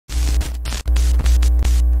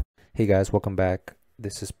Hey guys, welcome back.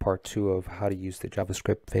 This is part 2 of how to use the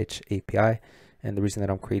JavaScript fetch API. And the reason that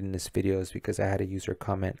I'm creating this video is because I had a user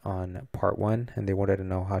comment on part 1 and they wanted to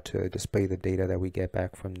know how to display the data that we get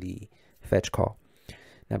back from the fetch call.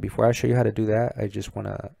 Now, before I show you how to do that, I just want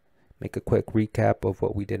to make a quick recap of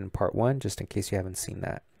what we did in part 1, just in case you haven't seen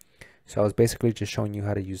that. So I was basically just showing you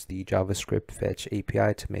how to use the JavaScript fetch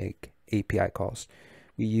API to make API calls.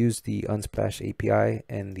 We used the Unsplash API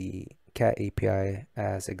and the cat API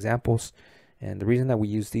as examples, and the reason that we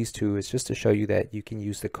use these two is just to show you that you can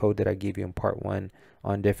use the code that I gave you in part 1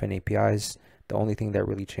 on different APIs. The only thing that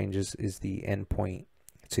really changes is the endpoint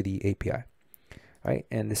to the API. Right,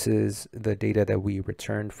 and this is the data that we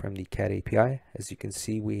returned from the cat API. As you can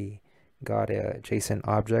see, we got a JSON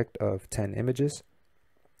object of 10 images,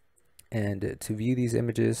 and to view these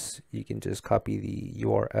images you can just copy the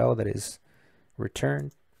URL that is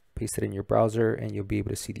returned, paste it in your browser, and you'll be able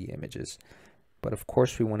to see the images. But of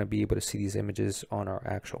course we want to be able to see these images on our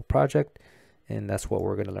actual project, and that's what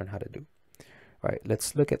we're going to learn how to do. All right,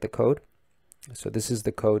 let's look at the code. So this is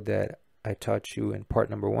the code that I taught you in part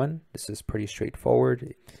number 1. This is pretty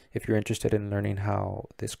straightforward. If you're interested in learning how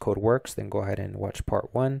this code works, then go ahead and watch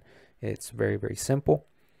part 1. It's very, very simple.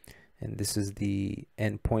 And this is the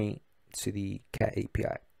endpoint to the cat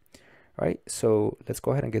API. All right, so let's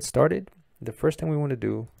go ahead and get started. The first thing we want to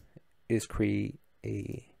do is create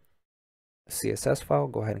a CSS file.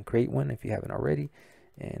 Go ahead and create one if you haven't already.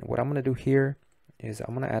 And what I'm going to do here is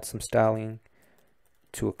I'm going to add some styling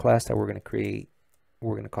to a class that we're going to create.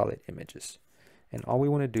 We're going to call it images. And all we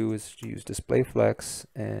want to do is use display flex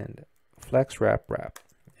and flex wrap.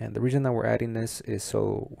 And the reason that we're adding this is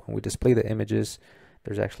so when we display the images,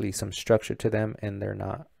 there's actually some structure to them and they're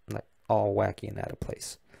not like all wacky and out of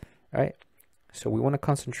place. All right. So we want to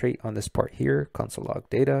concentrate on this part here, console log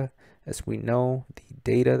data. As we know, the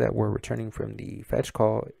data that we're returning from the fetch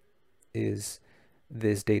call is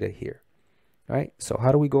this data here. All right, so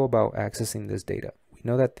how do we go about accessing this data? We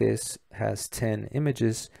know that this has 10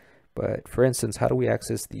 images, but for instance, how do we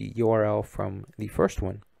access the URL from the first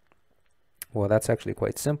one? Well, that's actually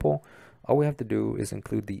quite simple. All we have to do is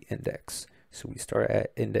include the index. So we start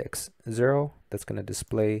at index 0. That's going to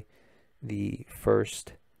display the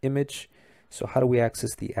first image. So how do we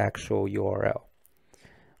access the actual URL?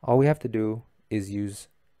 All we have to do is use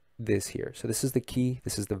this here. So this is the key,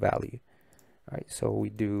 this is the value. All right, so we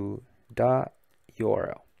do dot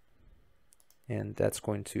URL, and that's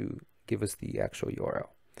going to give us the actual URL.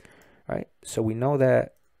 All right, so we know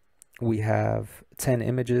that we have 10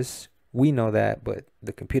 images. We know that, but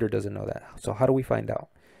the computer doesn't know that. So how do we find out?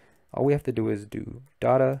 All we have to do is do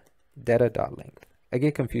data.length. I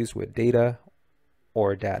get confused with data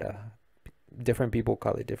or data. Different people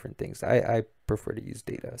call it different things. I prefer to use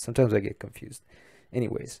data. Sometimes I get confused.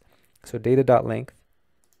 Anyways, so data.length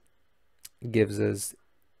gives us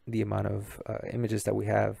the amount of images that we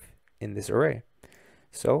have in this array.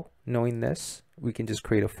 So knowing this, we can just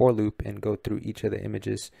create a for loop and go through each of the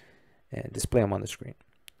images and display them on the screen.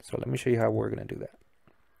 So let me show you how we're going to do that.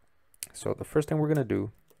 So the first thing we're going to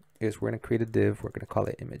do is we're going to create a div. We're going to call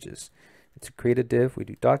it images. And to create a div, we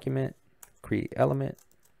do document, create element,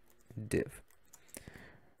 div.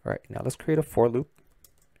 All right, now let's create a for loop,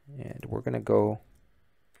 and we're going to go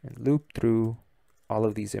and loop through all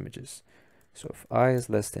of these images. So if I is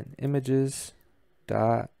less than images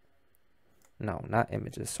dot, no, not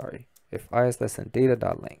images, sorry. If I is less than data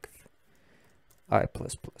dot length, I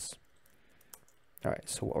plus plus. All right,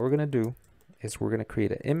 so what we're going to do is we're going to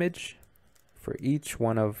create an image for each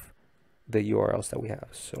one of the URLs that we have.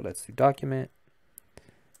 So let's do document,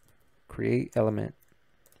 create element,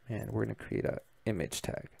 and we're going to create a image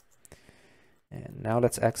tag. And now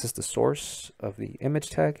let's access the source of the image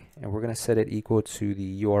tag, and we're going to set it equal to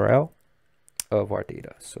the URL of our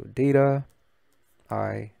data. So data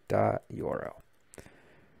i.url. All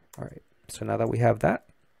right, so now that we have that,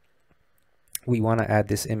 we want to add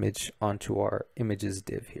this image onto our images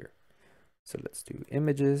div here. So let's do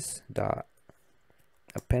images dot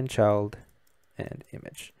append child and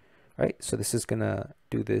image. All right, so this is going to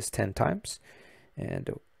do this 10 times, and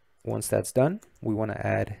once that's done, we want to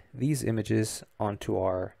add these images onto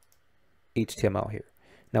our HTML here.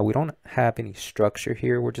 Now we don't have any structure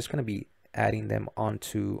here. We're just going to be adding them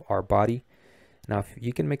onto our body. Now if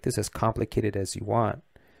you can make this as complicated as you want,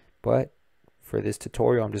 but for this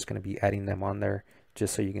tutorial, I'm just going to be adding them on there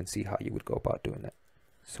just so you can see how you would go about doing that.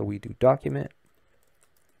 So we do document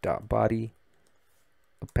dot body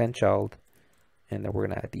append child, and then we're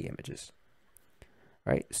going to add the images.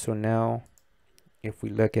 All right, so now if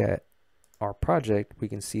we look at our project, we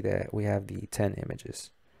can see that we have the 10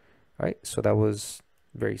 images. All right, so that was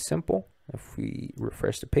very simple. If we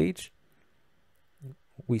refresh the page,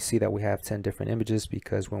 we see that we have 10 different images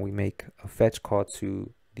because when we make a fetch call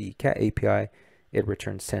to the cat API, it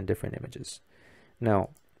returns 10 different images. Now,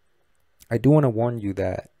 I do want to warn you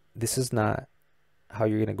that this is not how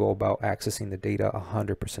you're going to go about accessing the data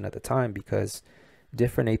 100% of the time, because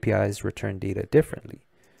different APIs return data differently.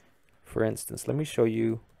 For instance, let me show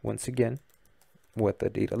you once again what the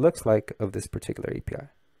data looks like of this particular API.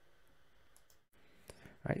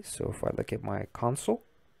 All right, so if I look at my console,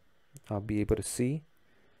 I'll be able to see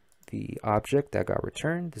the object that got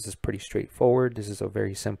returned. This is pretty straightforward. This is a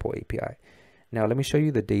very simple API. Now let me show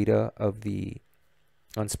you the data of the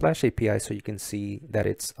Unsplash API so you can see that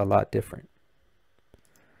it's a lot different.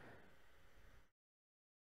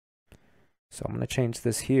 So I'm going to change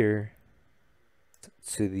this here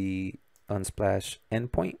to the Unsplash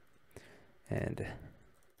endpoint, and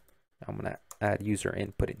I'm going to add user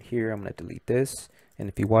input in here. I'm going to delete this. And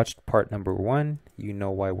if you watched part number 1, you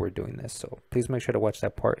know why we're doing this. So please make sure to watch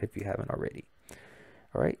that part if you haven't already.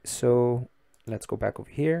 All right, so let's go back over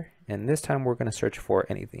here. And this time we're going to search for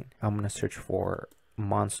anything. I'm going to search for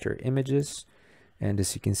monster images. And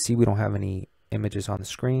as you can see, we don't have any images on the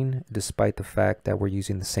screen, despite the fact that we're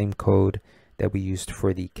using the same code that we used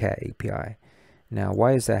for the cat API. Now,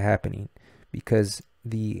 why is that happening? Because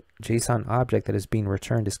the JSON object that is being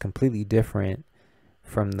returned is completely different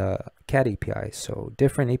from the cat API. So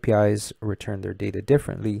different APIs return their data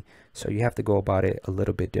differently, so you have to go about it a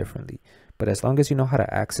little bit differently. But as long as you know how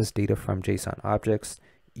to access data from JSON objects,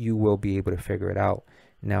 you will be able to figure it out.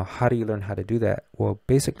 Now, how do you learn how to do that? Well,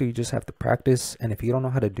 basically you just have to practice, and if you don't know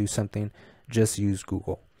how to do something, just use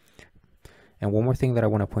Google. And one more thing that I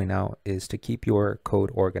want to point out is to keep your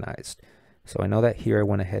code organized. So I know that here I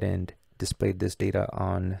went ahead and displayed this data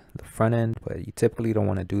on the front end, but you typically don't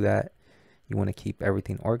want to do that. You want to keep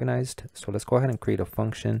everything organized. So let's go ahead and create a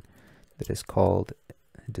function that is called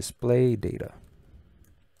display data.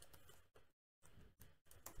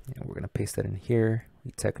 And we're going to paste that in here.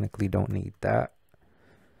 We technically don't need that.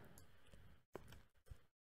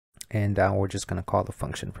 And now we're just going to call the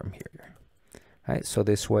function from here. All right, so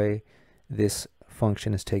this way, this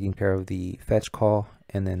function is taking care of the fetch call,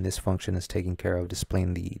 and then this function is taking care of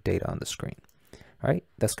displaying the data on the screen. All right,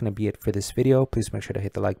 that's going to be it for this video. Please make sure to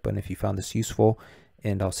hit the like button if you found this useful,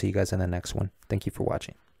 and I'll see you guys in the next one. Thank you for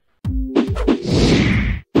watching.